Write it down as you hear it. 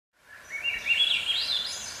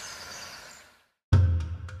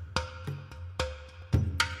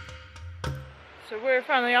So we're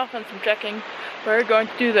finally off on some trekking. We're going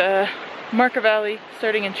to do the Markha Valley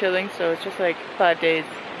starting in Chilling, so it's just like 5 days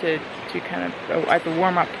to kind of as a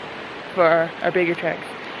warm up for our bigger treks.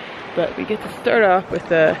 But we get to start off with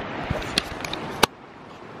the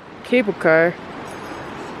cable car.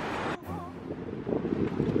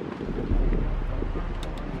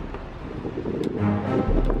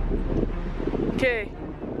 Okay.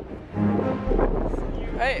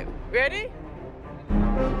 Alright, ready?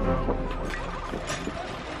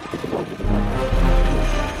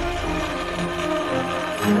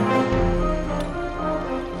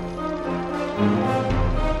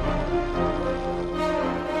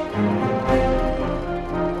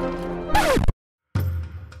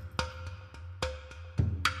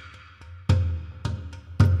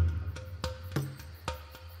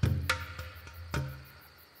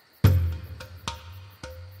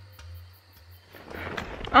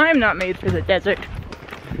 I'm not made for the desert.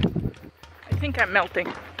 I think I'm melting.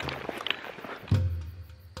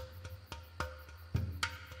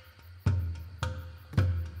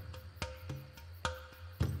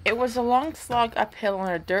 It was a long slog uphill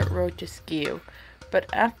on a dirt road to Skew, but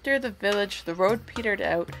after the village the road petered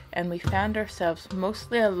out and we found ourselves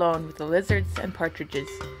mostly alone with the lizards and partridges.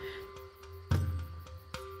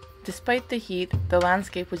 Despite the heat, the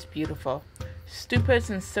landscape was beautiful. Stupas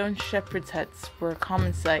and stone shepherd's huts were a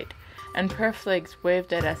common sight, and prayer flags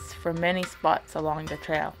waved at us from many spots along the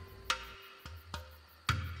trail.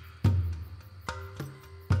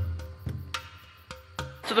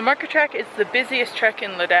 So the Markha Trek is the busiest trek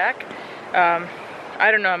in Ladakh.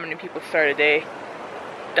 I don't know how many people start a day.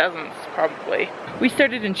 Dozens, probably. We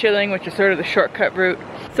started in Chilling, which is sort of the shortcut route.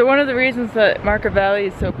 So one of the reasons that Markha Valley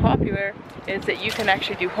is so popular is that you can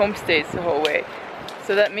actually do homestays the whole way.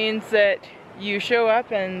 So that means that you show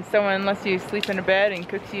up and someone lets you sleep in a bed and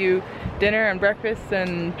cooks you dinner and breakfast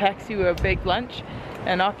and packs you a big lunch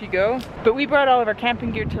and off you go. But we brought all of our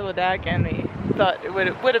camping gear to Ladakh and we thought it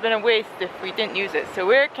would have been a waste if we didn't use it. So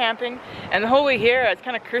we're camping, and the whole way here I was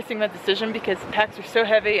kind of cursing that decision because the packs were so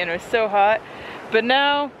heavy and it was so hot. But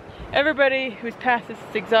now everybody who's past this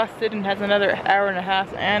is exhausted and has another hour and a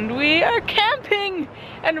half, and we are camping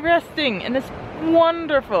and resting, and it's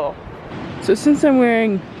wonderful. So since I'm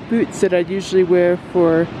wearing boots that I'd usually wear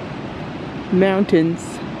for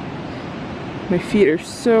mountains, my feet are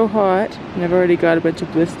so hot and I've already got a bunch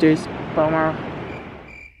of blisters. Bummer.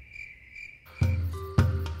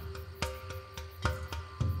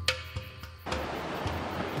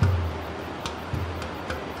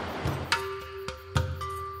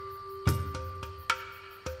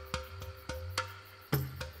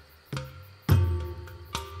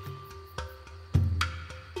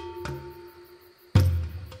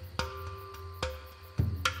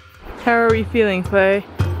 How are we feeling, Clay?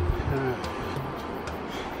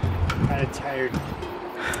 Kinda tired.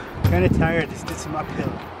 Kinda tired. Just did some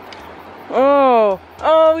uphill. Oh,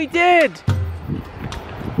 we did!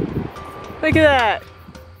 Look at that!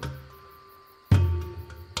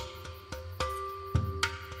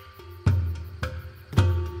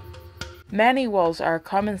 Mani walls are a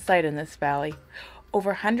common sight in this valley.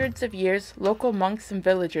 Over hundreds of years, local monks and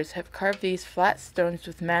villagers have carved these flat stones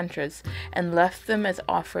with mantras and left them as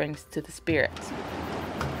offerings to the spirits.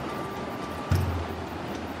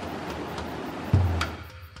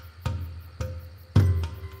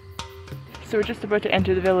 So we're just about to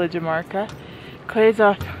enter the village of Markha. Clay's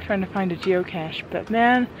off trying to find a geocache, but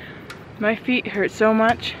man, my feet hurt so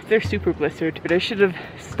much. They're super blistered, but I should have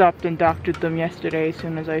stopped and doctored them yesterday as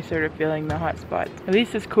soon as I started feeling the hot spots. At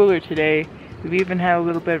least it's cooler today. We even had a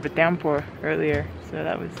little bit of a downpour earlier, so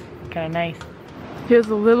that was kind of nice. Feels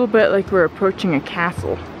a little bit like we're approaching a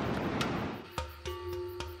castle.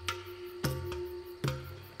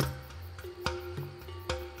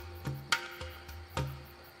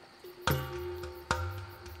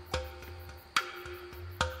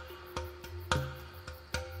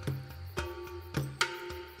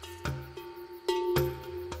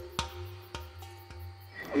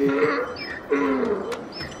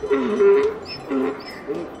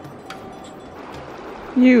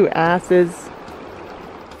 You asses.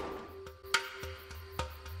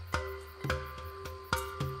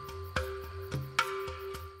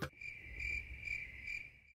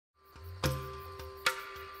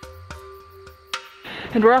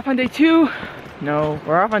 And we're off on day 2. No,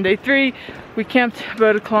 we're off on day 3. We camped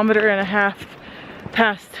about 1.5 kilometers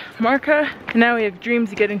past Markha. And now we have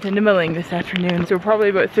dreams of getting to Nimmaling this afternoon. So we're probably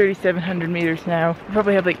about 3,700 meters now. We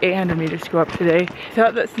probably have like 800 meters to go up today. I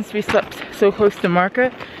thought that since we slept so close to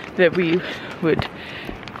Markha that we would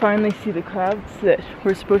finally see the crowds that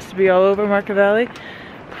were supposed to be all over Markha Valley.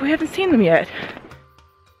 But we haven't seen them yet.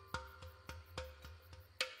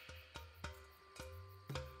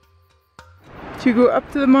 to go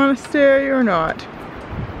up to the monastery or not?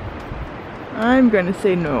 I'm gonna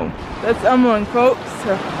say no. That's Umlung, folks.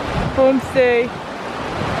 A homestay,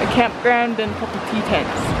 a campground, and a couple tea tents.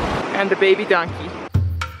 And a baby donkey.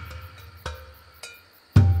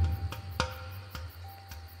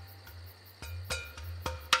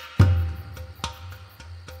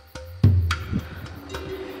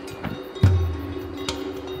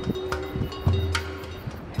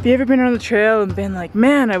 Have you ever been on the trail and been like,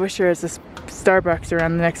 man, I wish there was a Starbucks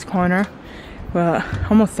around the next corner? Well,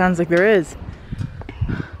 it almost sounds like there is.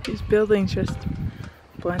 These buildings just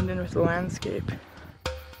blend in with the landscape.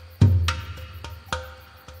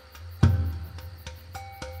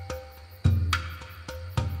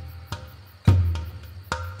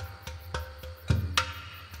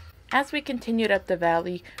 As we continued up the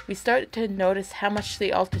valley, we started to notice how much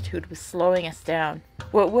the altitude was slowing us down.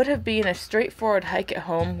 What would have been a straightforward hike at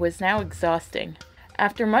home was now exhausting.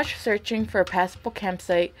 After much searching for a passable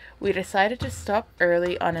campsite, we decided to stop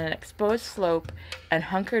early on an exposed slope and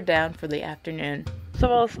hunker down for the afternoon. So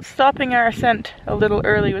while stopping our ascent a little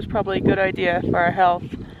early was probably a good idea for our health,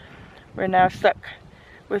 we're now stuck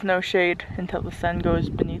with no shade until the sun goes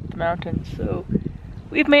beneath the mountains. So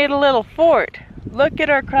we've made a little fort. Look at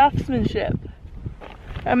our craftsmanship.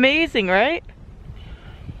 Amazing, right?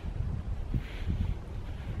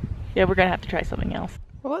 Yeah, we're gonna have to try something else.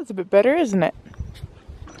 Well, that's a bit better, isn't it?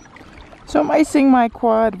 So I'm icing my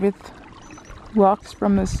quad with rocks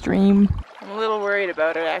from the stream. I'm a little worried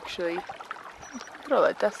about it, actually. Look at all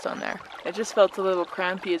that dust on there. I just felt a little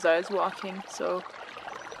crampy as I was walking, so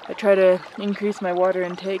I tried to increase my water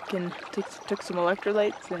intake and took some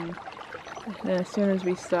electrolytes, and then as soon as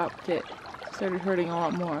we stopped, it started hurting a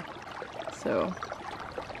lot more. So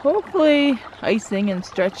hopefully icing and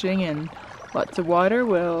stretching and lots of water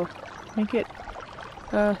will make it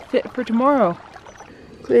fit for tomorrow.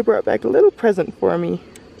 So they brought back a little present for me.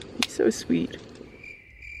 He's so sweet.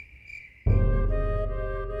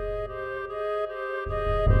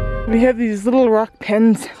 We have these little rock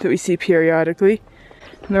pens that we see periodically,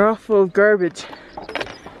 and they're all full of garbage.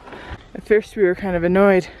 At first we were kind of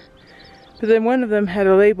annoyed, but then one of them had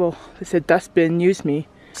a label that said "Dustbin, use me."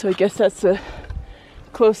 So I guess that's the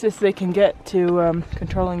closest they can get to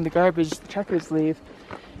controlling the garbage the truckers leave,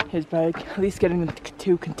 is by at least getting them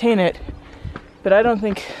to contain it. But I don't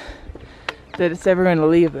think that it's ever going to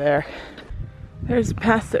leave there. There's a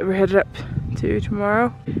pass that we're headed up to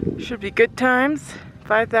tomorrow. Should be good times.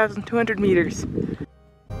 5,200 meters.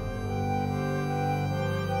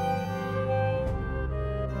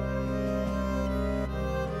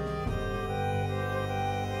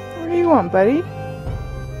 What do you want, buddy?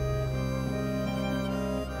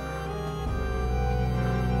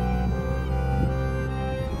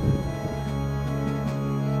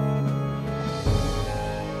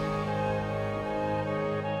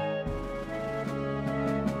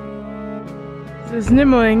 This is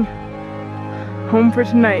Nimling, home for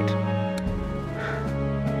tonight.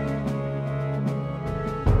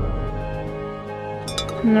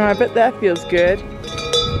 No, I bet that feels good.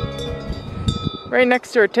 Right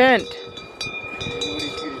next to our tent.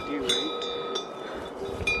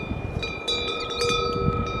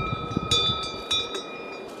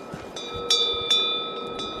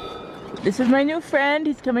 This is my new friend.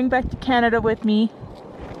 He's coming back to Canada with me.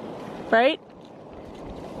 Right?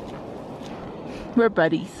 We're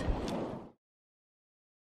buddies.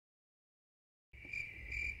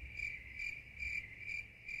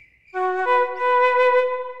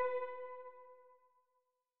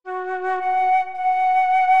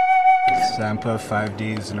 Zampa 5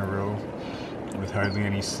 days in a row with hardly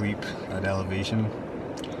any sleep at elevation.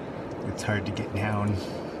 It's hard to get down.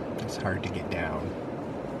 It's hard to get down.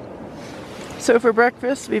 So for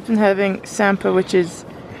breakfast we've been having sampa, which is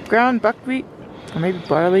ground buckwheat. Or maybe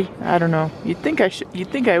barley, I don't know. You'd think I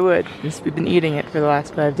would, because we've been eating it for the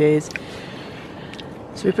last 5 days.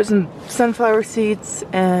 So we put some sunflower seeds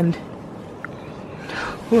and,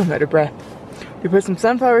 oh, I'm out of breath. We put some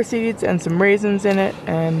sunflower seeds and some raisins in it,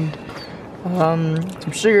 and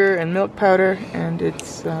some sugar and milk powder, and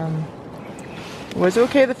it's was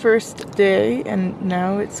okay the first day, and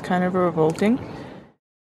now it's kind of revolting.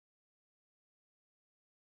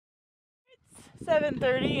 It's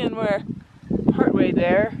 7:30 and we're partway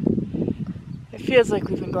there. It feels like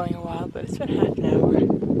we've been going a while, but it's been half an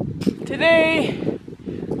hour. Today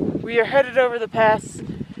we are headed over the pass.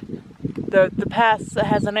 The pass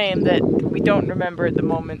has a name that we don't remember at the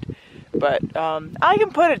moment, but I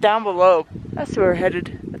can put it down below. That's where we're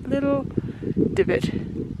headed, a little divot.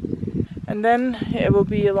 And then it will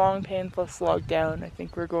be a long, painful slog down. I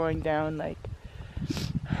think we're going down like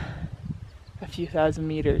a few thousand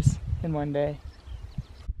meters in one day.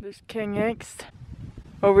 There's King Angst,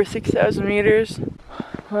 over 6,000 meters.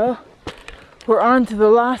 Well, we're on to the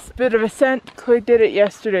last bit of ascent. Clay did it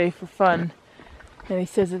yesterday for fun, and he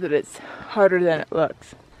says that it's harder than it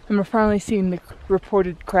looks. And we're finally seeing the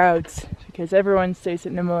reported crowds because everyone stays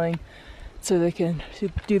at Nibelung so they can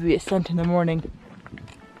do the ascent in the morning.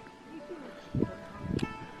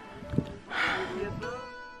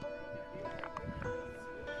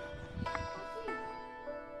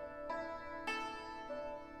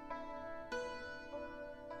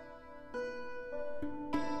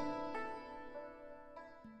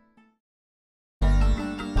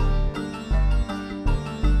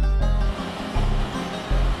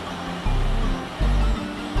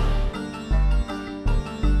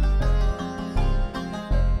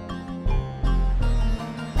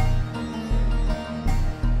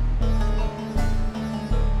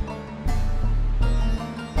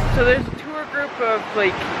 So there's a tour group of,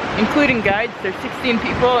 like, including guides, there's 16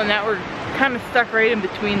 people, and now we're kind of stuck right in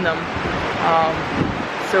between them.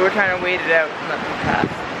 So we're trying to wait it out and let them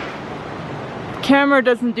pass. The camera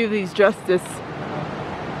doesn't do these justice.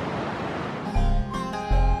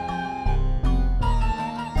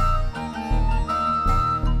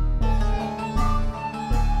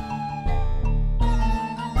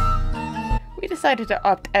 We decided to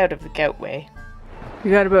opt out of the Goutway.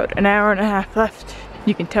 We got about an hour and a half left.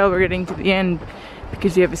 You can tell we're getting to the end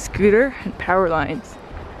because you have a scooter and power lines.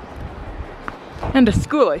 And a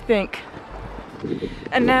school, I think.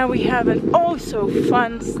 And now we have an oh so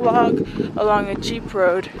fun slog along a jeep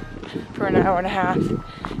road for an hour and a half.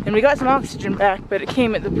 And we got some oxygen back, but it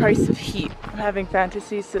came at the price of heat. I'm having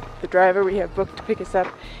fantasies that the driver we have booked to pick us up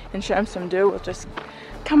in Shamsumdu will just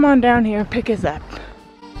come on down here and pick us up.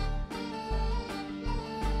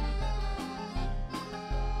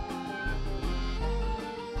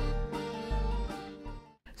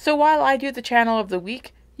 So while I do the channel of the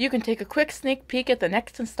week, you can take a quick sneak peek at the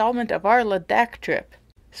next installment of our Ladakh trip.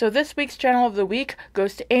 So this week's channel of the week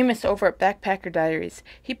goes to Amos over at Backpacker Diaries.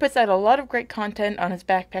 He puts out a lot of great content on his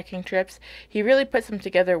backpacking trips. He really puts them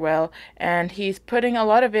together well, and he's putting a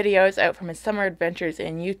lot of videos out from his summer adventures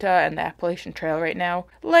in Utah and the Appalachian Trail right now.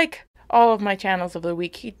 Like all of my channels of the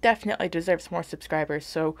week, he definitely deserves more subscribers,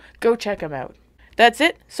 so go check him out. That's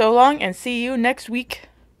it, so long, and see you next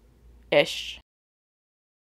week-ish.